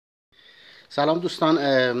سلام دوستان،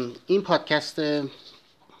 این پادکست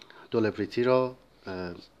دولبریتی رو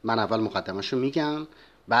من اول مقدمه‌شو میگم،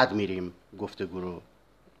 بعد میریم گفتگو رو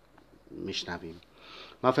میشنویم.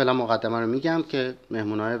 من فعلا مقدمه رو میگم که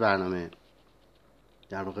مهمونای برنامه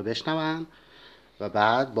در واقع بشنون و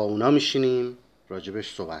بعد با اونا میشینیم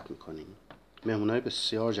راجبش صحبت میکنیم. مهمونای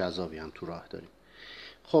بسیار جذابی هم تو راه داریم.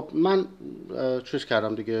 خب من چیز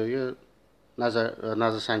کردم دیگه، یه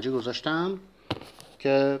نظر سنجی گذاشتم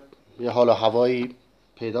که یه حال و هوایی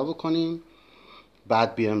پیدا بکنیم،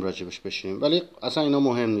 بعد بیایم راجبش بشیم. ولی اصلا اینا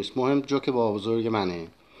مهم نیست. مهم جوک با بزرگ منه.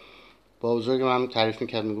 با بزرگ من تعریف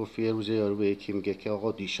میکرد، میگفت یه روز یارو به یکی میگه که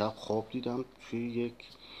آقا دیشب خواب دیدم توی یک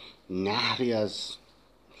نهری از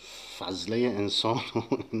فضله انسان و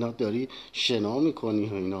اینا داری شنا میکنی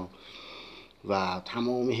و اینا و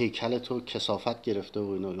تمام هیکل تو کثافت گرفته و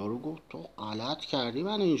اینا. یارو گفت تو غلط کردی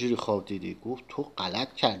من اینجوری خواب دیدی. گفت تو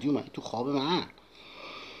غلط کردی اومدی تو خواب من.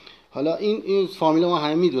 حالا این فامیل ما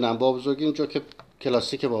همه میدونن. با بزرگی این جوک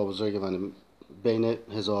کلاسیک با بزرگ من، بین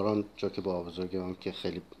هزاران جوک با بزرگ من که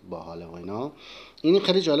خیلی باحاله و اینا. این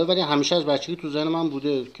خیلی جالب، ولی همیشه از بچگی تو ذهن من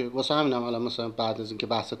بوده که واسه همینم الان مثلا بعد از اینکه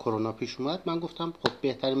بحث کرونا پیش اومد من گفتم خب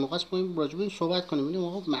بهترین موقع است ما این راجع به این صحبت کنیم. ببینیم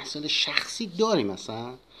آقا مسئله شخصی داریم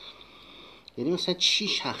مثلا، یعنی مثلا چی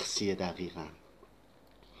شخصیه دقیقاً.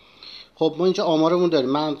 خب ما اینجا آمارمون داریم.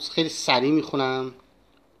 من خیلی سریع میخونم.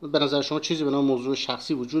 به نظر شما چیزی به نام موضوع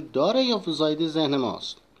شخصی وجود داره یا زایده ذهن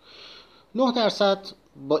ماست؟ 9%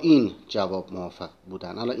 با این جواب موافق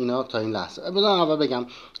بودن. حالا اینا تا این لحظه بذارم اول بگم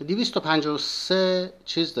 253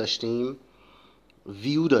 چیز داشتیم،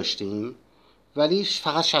 ویو داشتیم، ولی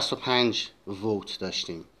فقط 65 ووت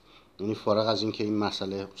داشتیم. یعنی فارغ از این که این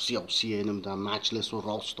مسئله سیاسیه، نمیدونم مجلس و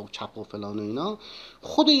راست و چپ و فلان و اینا،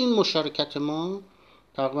 خود این مشارکت ما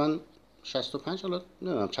تقریبا 65، حالا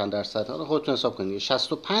نمیدونم چند درصد، حالا خودتون حساب کنید.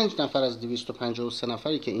 65 نفر از 253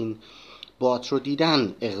 نفری که این بات رو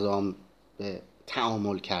دیدن اقدام به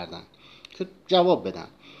تعامل کردن که جواب بدن.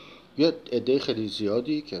 یه عده خیلی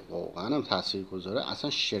زیادی که واقعا هم تاثیرگذاره اصلا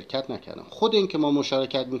شرکت نکردن. خود این که ما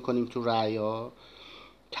مشارکت میکنیم تو رأی‌ها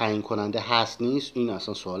تعیین کننده هست نیست، این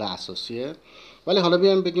اصلا سوال اساسیه. ولی حالا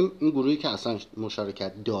بیایم بگیم این گروهی که اصلا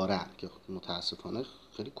مشارکت دارن که متاسفانه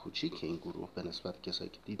خیلی کوچیکه این گروه به نسبت کسایی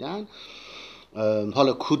که دیدن،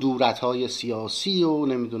 حالا کدورت‌های سیاسی و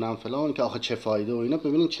نمیدونم فلان که آخه چه فایده و اینا،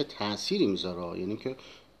 ببینین چه تأثیری میذاره. یعنی که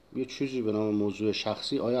یه چیزی به نام موضوع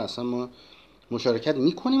شخصی، آیا اصلا ما مشارکت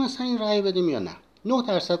میکنیم مثلا این رأی بدیم یا نه؟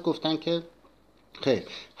 9% گفتن که خیر،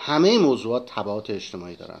 همه موضوعات تبعات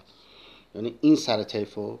اجتماعی دارن. یعنی این سر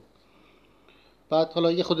طیفو. بعد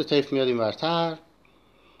حالا یه خود طیف میاد این ورتر،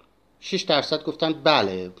 6% گفتن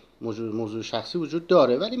بله موضوع شخصی وجود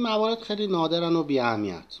داره ولی موارد خیلی نادرن و بی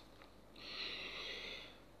اهمیت.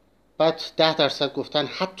 بعد 10% گفتن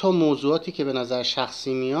حتی موضوعاتی که به نظر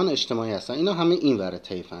شخصی میان اجتماعی هستن. اینا همه این ور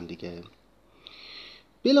طیفن دیگه.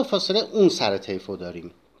 بلافاصله اون سر طیفو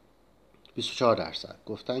داریم، 24%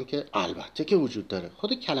 گفتن که البته که وجود داره.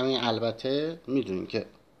 خود کلمه البته میدونیم که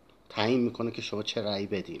تعیین میکنه که شما چه رأی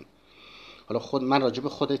بدین. حالا خود من راجع به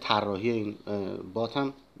خود طراحی این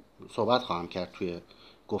باتم صحبت خواهم کرد توی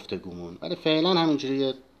گفتگومون، ولی فعلا همینجوری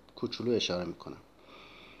یه کوچولو اشاره میکنم.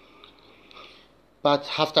 بعد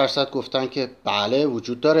 7% گفتن که بله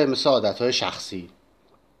وجود داره، مثل عادتهای شخصی.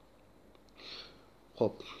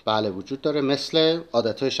 خب بله وجود داره مثل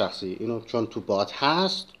عادتهای شخصی، اینو چون تو بات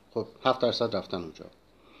هست خب 7% رفتن اونجا.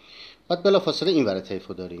 بعد بلافاصله این ور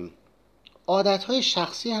طیفو داریم، عادتهای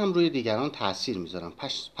شخصی هم روی دیگران تاثیر میذارن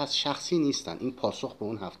پس شخصی نیستن. این پاسخ به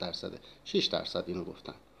اون 7%. 6% اینو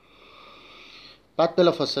گفتن. بعد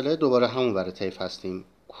بلافاصله دوباره همون ور طیف هستیم،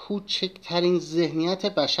 کوچکترین ذهنیت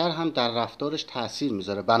بشر هم در رفتارش تاثیر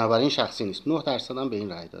میذاره بنابراین شخصی نیست. 9% هم به این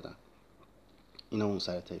رأی دادن. اینا اون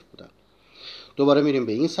سر طیف بودن. دوباره میریم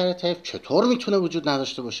به این سر طیف، چطور میتونه وجود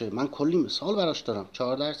نداشته باشه؟ من کلی مثال براش دارم.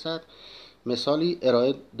 4% مثالی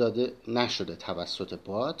ارائه داده نشده توسط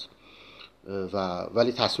بات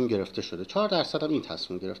ولی تصمیم گرفته شده. 4% هم این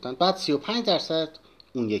تصمیم گرفتن. بعد 35%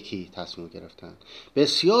 اون یکی تصمیم گرفتن.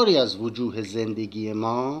 بسیاری از وجوه زندگی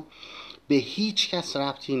ما به هیچ کس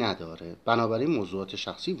ربطی نداره بنابراین موضوعات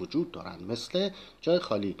شخصی وجود دارن، مثل جای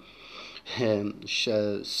خالی.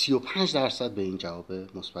 35% به این جواب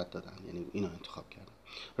مثبت دادن، یعنی اینو انتخاب کردم.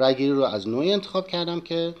 رأیگیری رو از نوعی انتخاب کردم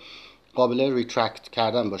که قابل ریترکت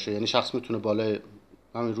کردن باشه. یعنی شخص میتونه بالای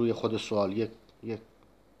همین روی خود سوال یک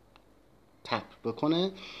تپ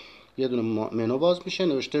بکنه، یه دونه منو باز میشه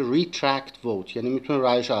نوشته ریترکت ووت، یعنی میتونه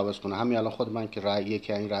رأیشو عوض کنه. همین الان خود من که رأی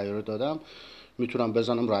یکی این رأی رو دادم میتونم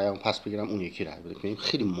بزنم رأیمو پس بگیرم اون یکی رأی بده. یعنی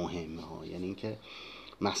خیلی مهمه ها. یعنی اینکه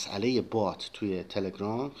مسئله بات توی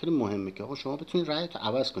تلگرام خیلی مهمه که آقا شما بتونید رأیتو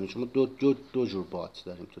عوض کنید. شما دو جور بات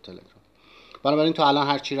داریم تو تلگرام. بنابراین تو الان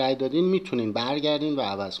هر چی رأی دادین میتونین برگردین و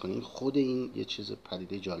عوض کنین. خود این یه چیز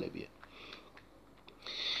پدیده جالبیه.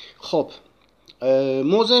 خب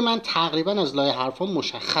موضع من تقریبا از لای حرفا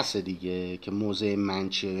مشخصه دیگه که موضع من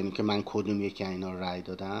چیه، یعنی که من کدوم یکی اینا رو رأی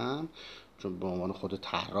دادم، چون به عنوان خود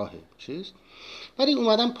طراح چیز. ولی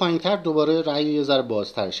اومدم پایینتر دوباره رأی یه ذره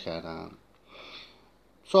بازترش کردم،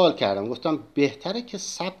 سوال کردم، گفتم بهتره که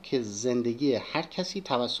سبک زندگی هر کسی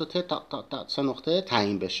توسط تا 3 نقطه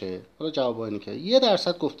تعیین بشه. حالا جواب اینه که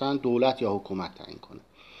 1% گفتن دولت یا حکومت تعیین کنه،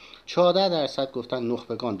 14% گفتن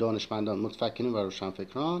نخبگان، دانشمندان، متفکرین و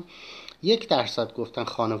روشنفکران، 1% گفتن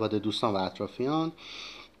خانواده، دوستان و اطرافیان،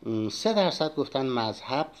 3% گفتن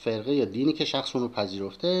مذهب، فرقه یا دینی که شخص اون رو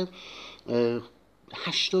پذیرفته،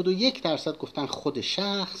 81% گفتن خود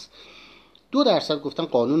شخص، 2% گفتن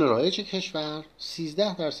قانون رایج کشور،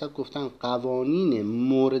 13% گفتن قوانین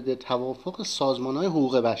مورد توافق سازمان‌های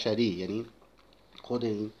حقوق بشری. یعنی خود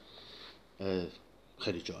این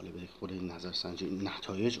خیلی جالبه، خود این نظرسنجی، این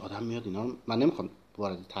نتایج آدم میاد اینا رو، من نمیخوام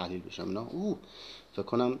وارد تحلیل بشم اینا، فکر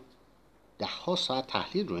کنم 10 ساعت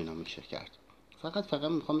تحلیل رو اینا میشه کرد. فقط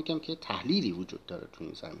میخوام بگم که تحلیلی وجود داره تو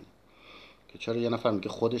این زمینه که چرا یه نفر میگه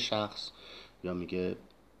خود شخص، یا میگه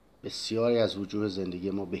بسیاری از وجوه زندگی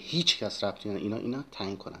ما به هیچ کس ربطی نداره. اینا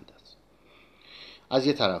تعیین کننده است. از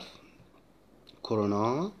یه طرف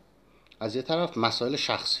کرونا، از یه طرف مسائل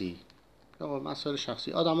شخصی. مسائل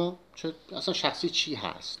شخصی آدما اصلا شخصی چی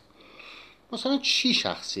هست؟ مثلا چی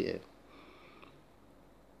شخصیه؟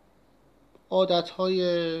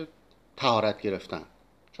 عادتهای طهارت گرفتن،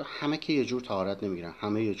 چون همه که یه جور طهارت نمیگیرن،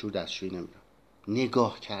 همه یه جور دستشویی نمیرن.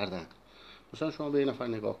 نگاه کردن، مثلا شما به یه نفر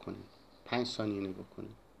نگاه کنید، 5 ثانیه نگاه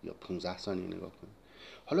کنید یا 15 ثانیه نگاه کنید.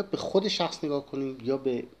 حالا به خود شخص نگاه کنید یا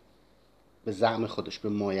به زعم خودش، به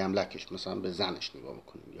مایملکش، مثلا به زنش نگاه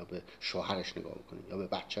بکنید یا به شوهرش نگاه بکنید یا به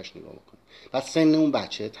بچهش نگاه بکنید. و سن اون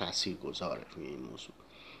بچه تأثیر گذاره روی این موضوع.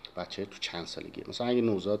 بچه تو چند سالگیه، مثلا اگه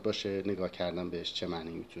نوزاد باشه نگاه کردن بهش چه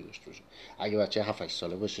معنی میتونه داشته باشه، اگه بچه 7 8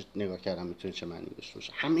 ساله باشه نگاه کردن میتونه چه معنی داشته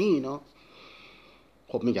باشه. همه اینا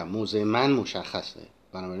خب میگم موضع من مشخصه،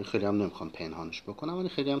 بنابراین خیلی هم نمیخوام پنهانش بکنم، ولی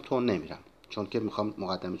خیلی هم تون نمیرم، چون که میخوام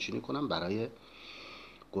مقدمه چینی کنم برای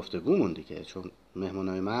گفتگومون دیگه. چون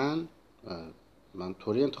مهمونای من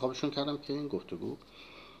طوری انتخابشون کردم که این گفتگو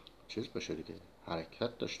چیز باشه دیگه،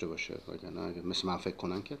 حرکت داشته باشه، وگرنه اگه مثل من فکر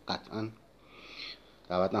کنن که قطعا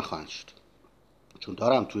دعوت نخواهند شد. چون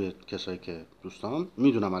دارم توی کسایی که دوستان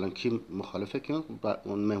میدونم الان کی مخالفه، که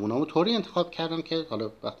اون مهمونامو طوری انتخاب کردم که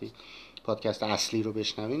حالا وقتی پادکست اصلی رو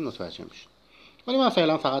بشنوین متوجه میشین. ولی من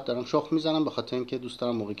فعلا فقط دارم شخ میزنم، به خاطر اینکه دوست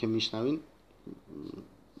دارم موقعی که میشنوین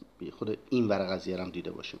خود این ور قضیه رو هم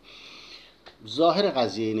دیده باشیم. ظاهر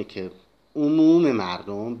قضیه اینه که عموم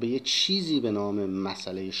مردم به یه چیزی به نام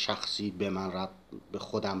مسئله شخصی، به من به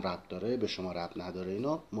خودم ربط داره، به شما ربط نداره،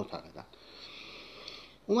 اینا معتقدن.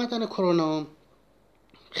 اومدن کرونا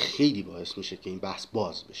خیلی باعث میشه که این بحث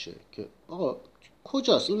باز بشه که آقا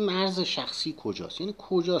کجاست این مرز شخصی، کجاست؟ یعنی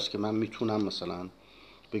کجاست که من میتونم مثلا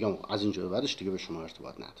بگم از اینجا به بعدش دیگه به شما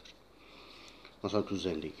ارتباط نداره. مثلا تو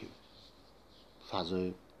زندگی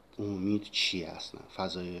فضای عمومی چیه اصلا؟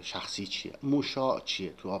 فضای شخصی چیه؟ مشاع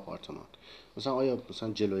چیه تو آپارتمان؟ مثلا آیا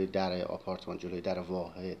مثلا جلوی در آپارتمان، جلوی در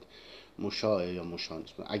واحد مشاع یا مشاع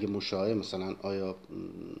نیست؟ اگه مشاعه مثلا آیا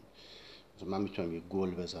من میتونم یه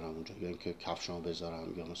گل بذارم اونجا، یا اینکه کفشامو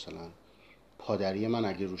بذارم، یا مثلا پادری من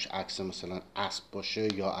اگه روش عکس مثلا اسب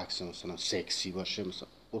باشه یا عکس مثلا سکسی باشه، مثلا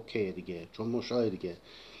اوکی دیگه، چون مشاع دیگه.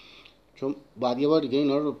 چون باید یه بار دیگه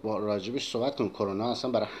اینا رو راجبش صحبت کنم. کرونا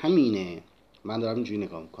اصلا برای همینه من دارم اینجوری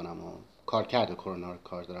نگاه میکنم و کار کرده کرونا رو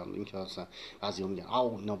کار دارم. این که اصلا بعضیا میگن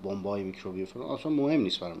آو اینا بمبای میکروبی فلان، اصلا مهم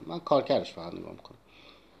نیست برام، من کار کردش فقط نگاه میکنم.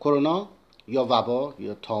 کرونا یا وبا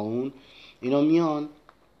یا طاعون اینا میان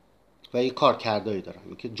و یه کار کردایی دارن،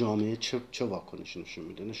 اینکه جامعه چه واکنشی نشون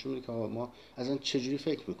میده. نشون میده که ما اصلا چجوری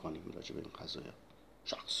فکر میکنیم راجع به این قضايا.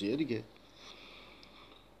 شخصیه دیگه،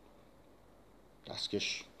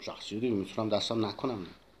 دستکش شخصیه دیگه، میتونم دستم نکنم.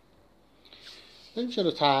 بریم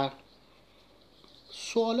جلوتر.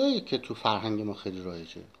 سوالایی که تو فرهنگ ما خیلی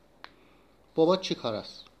رایجه: بابا چی کار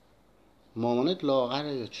است؟ مامانت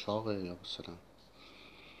لاغره یا چاقه؟ یا مثلا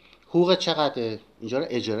حقوق چقدره؟ اینجا رو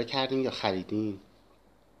اجاره کردین یا خریدین؟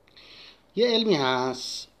 یه علمی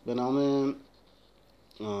هست به نام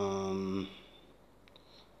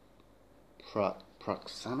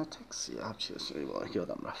پراکسیمتکس یا همچی اسمی،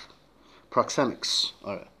 یادم رفت. پراکسیمیکس،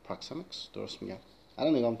 آره پراکسیمیکس درست میگم،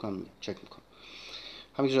 الان نگاه میکنم چک میکنم،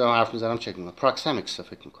 همین که دارم حرف میزنم چک میکنم. پراکسیمیکس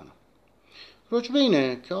فکر میکنم راجبه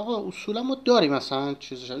اینه که آقا اصولا ما داریم مثلا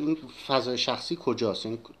این فضای شخصی کجاست،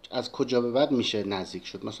 یعنی از کجا به بعد میشه نزدیک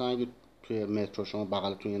شد. مثلا اگه توی مترو شما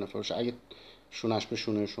بغلتون یه نفر باشه، اگه شونش به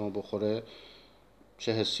شونه شما بخوره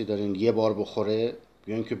چه حسی دارین، یه بار بخوره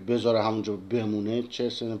یا اینکه بذاره همونجا بمونه چه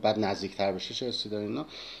حسی دارین، بعد نزدیکتر بشه چه حسی دارین. نه،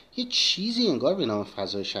 یه چیزی انگار به نام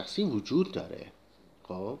فضای شخصی وجود داره.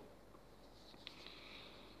 خب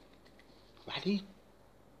ولی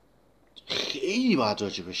خیلی باید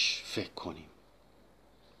راجبش فکر کنیم.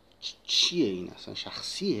 چیه این اصلا؟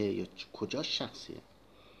 شخصیه یا کجا شخصیه؟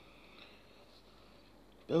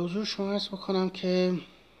 به حضور شما عرض بکنم که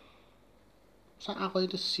مثلا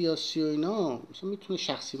عقاید سیاسی و اینا مثلا میتونه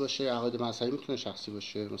شخصی باشه، عقاید مذهبی میتونه شخصی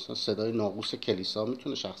باشه، مثلا صدای ناقوس کلیسا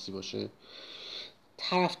میتونه شخصی باشه،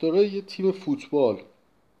 طرفدارای یه تیم فوتبال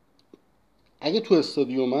اگه تو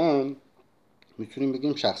استادیومن میتونیم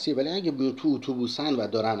بگیم شخصیه، ولی اگه بیان تو اتوبوسن و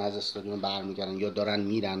دارن از استادیوم برمیگردن یا دارن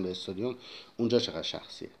میرن به استادیوم، اونجا چقدر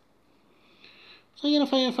شخصیه؟ مثلا یه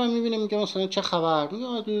نفر میبینه میگه مثلا چه خبر،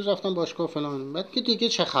 میگه دیروز رفتم باشگاه فلان، بعد که دیگه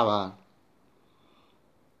چه خبر.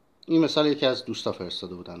 این مثال یکی از دوستا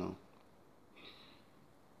فرستاده بودن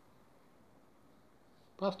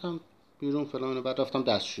رفتم بیرون فلان، بعد رفتم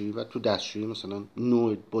دستشویی، بعد تو دستشویی مثلا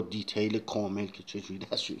نوع با دیتیل کامل که چجوری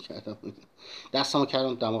دستشویی کردم دستمو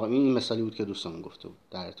کردم دماغم. این مثالی بود که دوستمون گفته بود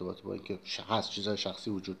در ارتباط با اینکه هست چیزای شخصی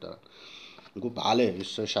وجود دارن. گفت بله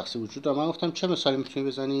چیزای شخصی وجود داره. من گفتم چه مثالی میتونی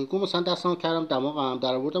بزنی؟ گفت مثلا دستمو کردم دماغم،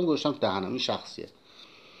 در آوردم گذاشتم تو دهنم، این شخصیه.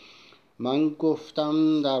 من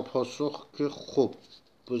گفتم در پاسخ که خب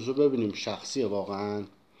بذار ببینیم شخصیه واقعا.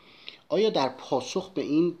 آیا در پاسخ به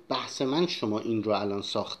این بحث من شما این رو الان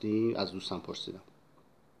ساختی؟ از دوستم پرسیدم.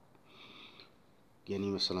 یعنی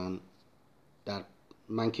مثلا در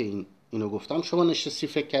من که اینو گفتم شما نشستی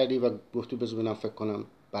فکر کردی و گفتی بذار ببینم فکر کنم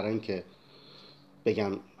برای اینکه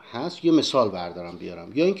بگم هست یه مثال بردارم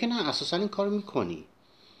بیارم، یا اینکه نه اساسا این کارو میکنی.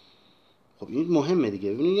 خب این مهمه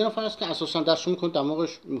دیگه. ببینید یه نفر هست که اساسا دستشو میکنه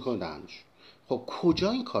دماغش، میکنه دهنش. خب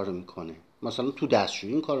کجا این کارو میکنه؟ مثلا تو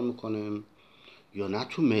دستشویی این کارو میکنه یا نه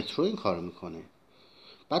تو مترو این کارو میکنه؟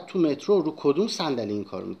 بعد تو مترو رو کدوم صندلی این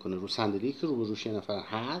کارو میکنه؟ رو صندلی که روبروش یه نفر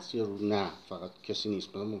هست یا رو نه فقط کسی نیست،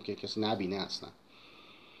 مثلا ممکنه کسی نبینه اصلا.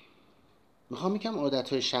 میخوام میگم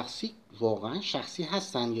عادتهای شخصی واقعا شخصی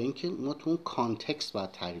هستن یا اینکه ما تو اون کانتکست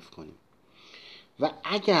باید تعریف کنیم. و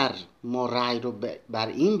اگر ما رأی رو بر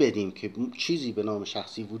این بدیم که چیزی به نام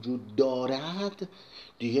شخصی وجود دارد،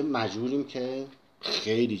 دیگه مجبوریم که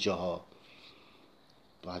خیلی جاها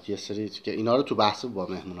باید یه سری که اینا رو تو بحث با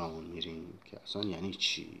مهمونامون میریم که اصلا یعنی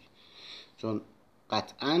چی. چون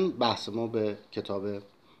قطعا بحث ما به کتاب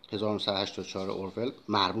 1984 اورول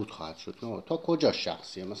مربوط خواهد شد. تا کجا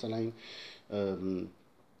شخصیه؟ مثلا این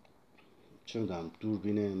چه میدونم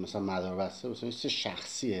دوربین مثلا مداربسته مثلا این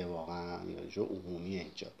شخصیه واقعا یا جو عمومیه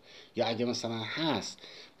اینجا؟ یا اگه مثلا هست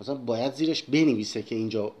مثلا باید زیرش بنویسه که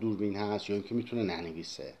اینجا دوربین هست یا اینکه میتونه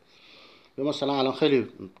ننویسه؟ یا مثلا الان خیلی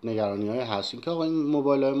نگرانی های هست این که آقا این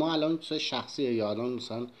موبایل های ما الان شخصیه یا الان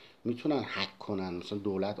مثلا میتونن هک کنن، مثلا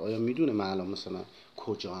دولت آیا میدونه من الان مثلا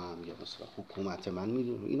کجا هم یا مثلا حکومت من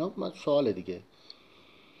میدونه؟ اینا سواله دیگه.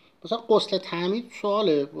 مثلا غسل تعمید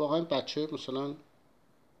سواله واقعا. بچه مثلا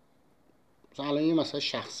الان یه مسئله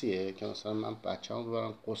شخصیه که مثلا من بچه‌مو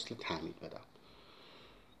ببرم غسل تعمید بدم،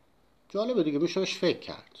 جالبه دیگه، میشه بهش فکر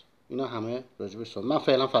کرد. اینا همه راجبش من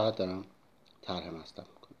فعلا فقط دارم طرح مطرح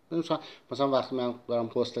میکنم. مثلا وقتی من دارم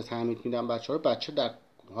غسل تعمید میدم بچه‌ها رو، بچه در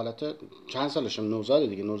حالت چند سالشه؟ نوزاد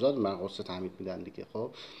دیگه، نوزاد من غسل تعمید میدن دیگه.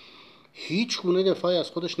 خب هیچ گونه دفاعی از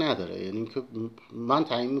خودش نداره، یعنی اینکه من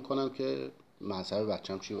تعیین میکنم که مذهب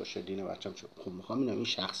بچه‌م چی باشه، دین بچه‌م چی. خب میخوام ببینم این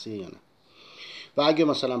شخصیه یا نه. و اگه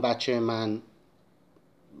مثلا بچه من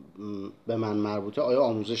به من مربوطه، آیا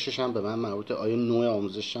آموزشش هم به من مربوطه؟ آیا نوع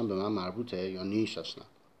آموزشش هم به من مربوطه یا نیست اصلا؟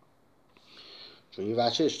 چون یه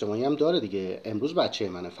بچه اجتماعی هم داره دیگه. امروز بچه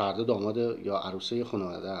منه، فردا داماد یا عروسه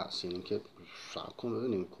خانواده است. یعنی که صبر کن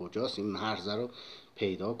ببینیم کجاست این مرزه رو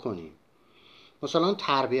پیدا کنیم. مثلا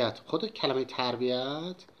تربیت، خود کلمه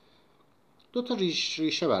تربیت دو تا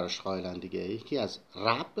ریشه براش قائلن دیگه. یکی از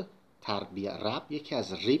رب، تربیت رب، یکی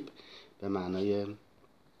از ریب به معنای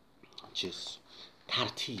چیز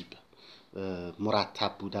ترتیب،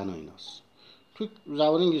 مرتب بودن و ایناست. تو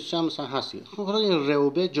زبان انگلیسی هم مثلا هستی. خب این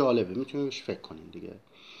روبه جالبه، میتونیم بهش فکر کنیم دیگه.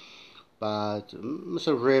 بعد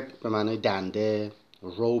مثلا رب به معنای دنده،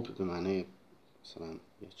 روب به معنای مثلا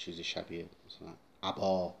یه چیزی شبیه مثلا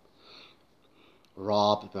عبا،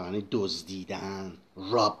 راب به معنای دزدیدن،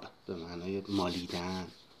 راب به معنای مالیدن،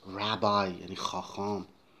 ربای یعنی خاخام.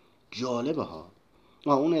 جالبه ها.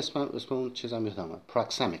 اون اسم اون چیزم یادم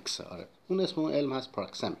پراکسیمیکس. آره اون اسم اون علم هست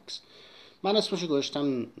پراکسیمیکس. من اسمشو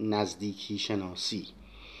گذاشتم نزدیکی شناسی،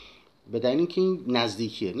 به دلیل اینکه این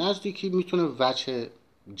نزدیکی میتونه وجه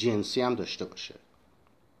جنسی هم داشته باشه.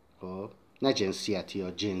 خب نه جنسیتی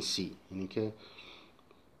یا جنسی، یعنی که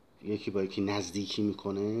یکی با یکی نزدیکی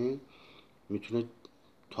میکنه میتونه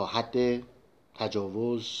تا حد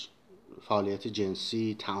تجاوز، فعالیت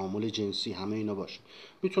جنسی، تعامل جنسی، همه اینا باشه.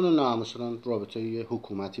 میتونه نه مثلا رابطه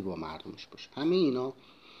حکومتی با مردمش باشه. همه اینا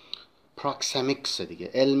پراکسمیکس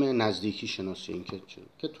دیگه، علم نزدیکی شناسی. این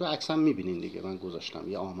که تو عکسم میبینین دیگه، من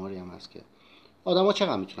گذاشتم یه آماری هم هست که آدما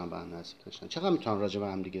چقدر میتونن به هم نزدیک بشن، چقدر میتونن راجع به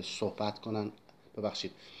هم دیگه صحبت کنن،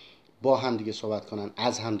 ببخشید با هم دیگه صحبت کنن،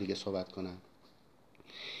 از هم دیگه صحبت کنن.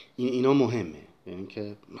 اینا مهمه. یعنی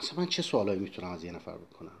که مثلا من چه سوالایی میتونم از یه نفر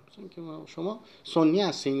بکنم، مثلا که شما سنی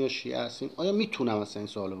هستین یا شیعه هستین، آیا میتونم مثلا این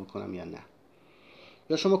سوالو بکنم یا نه،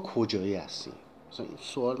 یا شما کجایی هستین. مثلا این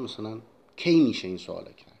سوال مثلا کی میشه این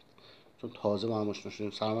سوالو کرد، چون تازه با هم آشنا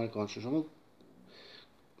شدیم، سلام علیکم شما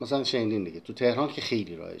مثلا شنیدین دیگه، تو تهران که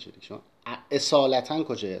خیلی رایجه دیگه، شما اصالتا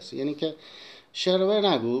کجایی هستی، یعنی که شروور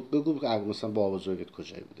نگو، بگو مثلا بابا بزرگت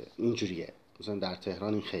کجایی بوده. اینجوریه. مثلا در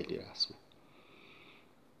تهران این خیلی رسمه،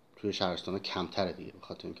 توی شهرستان کمتره دیگه،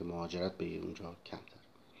 بخاطر اینکه مهاجرت به اونجا کمتر.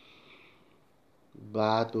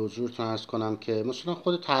 بعد به حضورتون عرض کنم که مثلا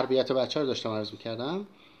خود تربیت بچه رو داشتم عرض میکردم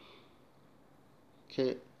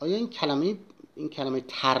که آیا این کلمه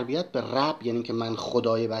تربیت به رب، یعنی که من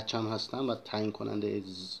خدای بچم هستم و تعیین کننده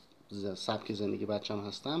سبک زندگی بچم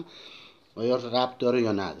هستم، آیا رب داره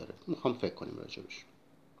یا نداره؟ میخوام فکر کنیم راجبش.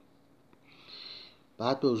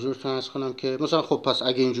 بعد به حضورتون عرض کنم که مثلا خب پس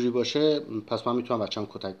اگه اینجوری باشه، پس من میتونم بچم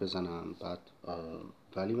کتک بزنم. بعد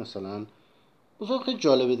ولی مثلا خیلی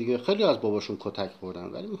جالبه دیگه، خیلی از باباشون کتک خوردن،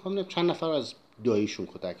 ولی میخوام چند نفر از داییشون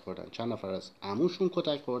کتک خوردن، چند نفر از عموشون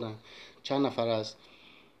کتک خوردن، چند نفر از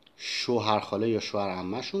شوهر خاله یا شوهر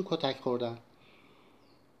عمهشون کتک خوردن.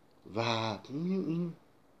 و این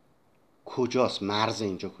کجاست مرز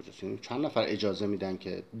اینجا کجاست؟ یعنی چند نفر اجازه میدن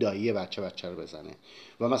که دایی بچه رو بزنه،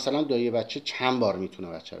 و مثلا دایی بچه چند بار میتونه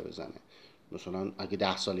بچه رو بزنه. مثلا اگه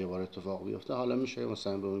 10 سال یه بار اتفاق بیفته، حالا میشه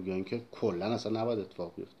مثلا به اون بگن که کلا اصلا نباید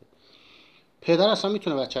اتفاق بیفته. پدر اصلا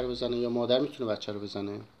میتونه بچه رو بزنه یا مادر میتونه بچه رو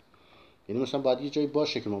بزنه. یعنی مثلا باید یه جایی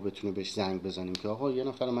باشه که ما بتونیم بهش زنگ بزنیم که آقا یه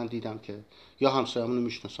نفر من دیدم که، یا همسایه‌مون رو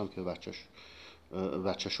میشناسم که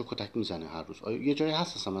بچه‌شو کتک میزنه هر روز. آیا یه جایی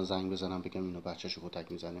هست اصلا من زنگ بزنم بگم اینو بچه‌شو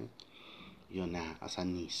کتک میزنه، یا نه اصلا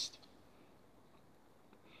نیست؟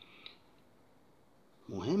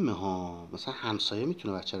 مهمه ها. مثلا همسایه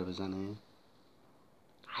میتونه بچه رو بزنه.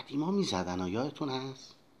 قدیما میزدن، یادتون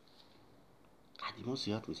هست قدیما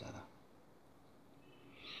زیاد میزدن.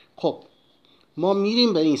 خب ما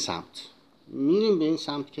میریم به این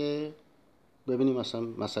سمت که ببینیم مثلا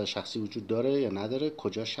مسئله شخصی وجود داره یا نداره،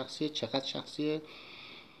 کجا شخصیه، چقدر شخصیه.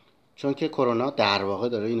 چون که کرونا در واقع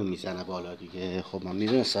داره اینو میزنه بالا دیگه. خب من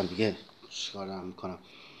میدونستم دیگه، چیکار دارم میکنم.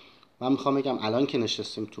 من میخوام بگم الان که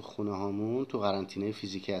نشستیم تو خونه هامون، تو قرنطینه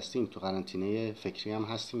فیزیکی هستیم، تو قرنطینه فکری هم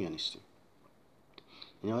هستیم یا نیستیم؟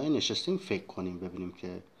 یعنی آیا نشستیم فکر کنیم ببینیم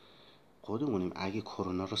که خودمونیم اگه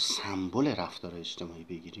کرونا رو سمبل رفتار اجتماعی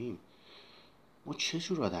بگیریم، ما چه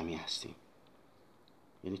جور آدمی هستیم؟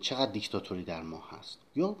 یعنی چقدر دیکتاتوری در ما هست؟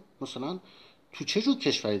 یا مثلا تو چه جور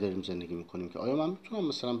کشوری داریم زندگی میکنیم که آیا من میتونم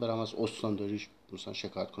مثلا برم از استانداریش مثلا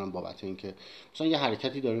شکایت کنم بابت اینکه مثلا یه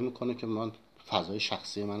حرکتی داره میکنه که من فضای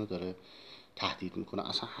شخصی منو داره تهدید میکنه؟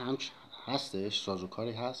 اصلا همش هستش،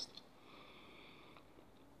 سازوکاری هست.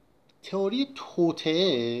 تئوری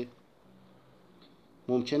توطئه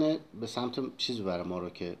ممکنه به سمت چیز ببره ما رو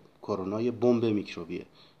که کرونا یه بمب میکروبیه.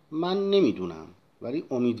 من نمیدونم، ولی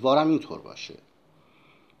امیدوارم اینطور باشه.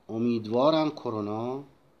 امیدوارم کرونا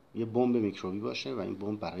یه بمب میکروبی باشه و این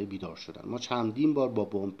بمب برای بیدار شدن. ما چندین بار با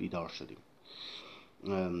بمب بیدار شدیم.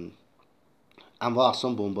 انواع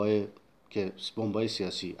اقسام بمبای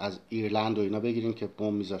سیاسی، از ایرلند و اینا بگیرین که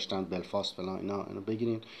بمب میذاشتن، بلفاست فلان اینا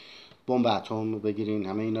بگیرین، بمب اتم بگیرین،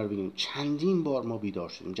 همه اینا رو بگیرین. چندین بار ما بیدار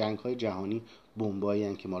شدیم. جنگ‌های جهانی بمبایی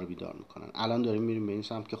ان که ما رو بیدار میکنن. الان داریم میریم به این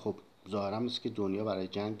سمت که خب ظاهرا مثل که دنیا برای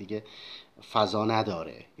جنگ دیگه فضا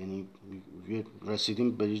نداره. یعنی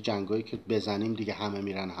رسیدیم به جنگایی که بزنیم دیگه همه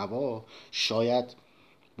میرن هوا، شاید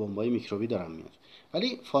بمبای میکروبی دارن میاد.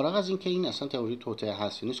 ولی فارغ از این که این اصلا تئوری توطئه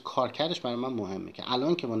هست نیست، کارکردش برای من مهمه که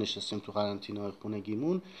الان که ما نشستیم تو قرنطینه‌های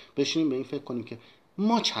خونگیمون، بشینیم به این فکر کنیم که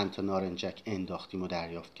ما چند تا نارنجک انداختیم و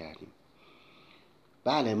دریافت کردیم.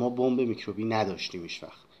 بله ما بمب میکروبی نداشتیم هیچ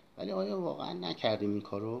وقت، ولی آیا واقعا نکردیم این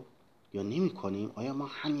کارو یا نمی‌کنیم؟ آیا ما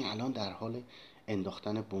همین الان در حال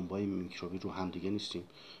انداختن بمبای میکروبی رو هم دیگه نیستیم؟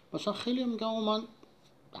 مثلا خیلی میگم من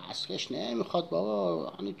دستکش نمیخواد بابا،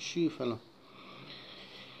 همین چی فلان.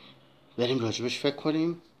 بریم راجبش فکر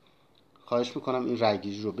کنیم. خواهش میکنم این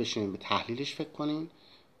رایگیری رو بشینیم به تحلیلش فکر کنیم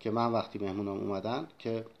که من وقتی مهمونام اومدن،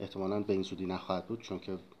 که احتمالاً به این زودی نخواهد بود چون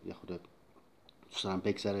که یه خود دوست دارم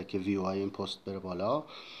بگذره که ویو های این پست بره بالا،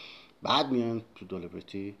 بعد میایم تو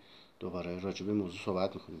دولبریتی دوباره راجع به موضوع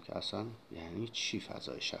صحبت میکنیم که اصلا یعنی چی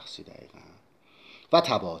فضای شخصی دقیقا و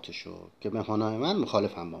تبعاتشو، که مهمانای من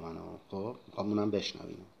مخالفم با من. خب میخوام اونم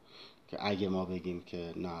بشنویم که اگه ما بگیم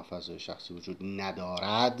که نه فضای شخصی وجود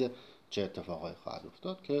ندارد چه اتفاقایی خواهد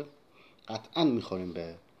افتاد، که قطعا میخوریم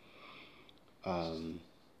به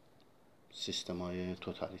سیستمای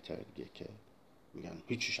توتالیتر دیگه که میگن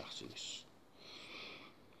هیچی شخصی نیست.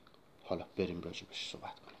 حالا بریم راجبش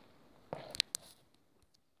صحبت کنیم.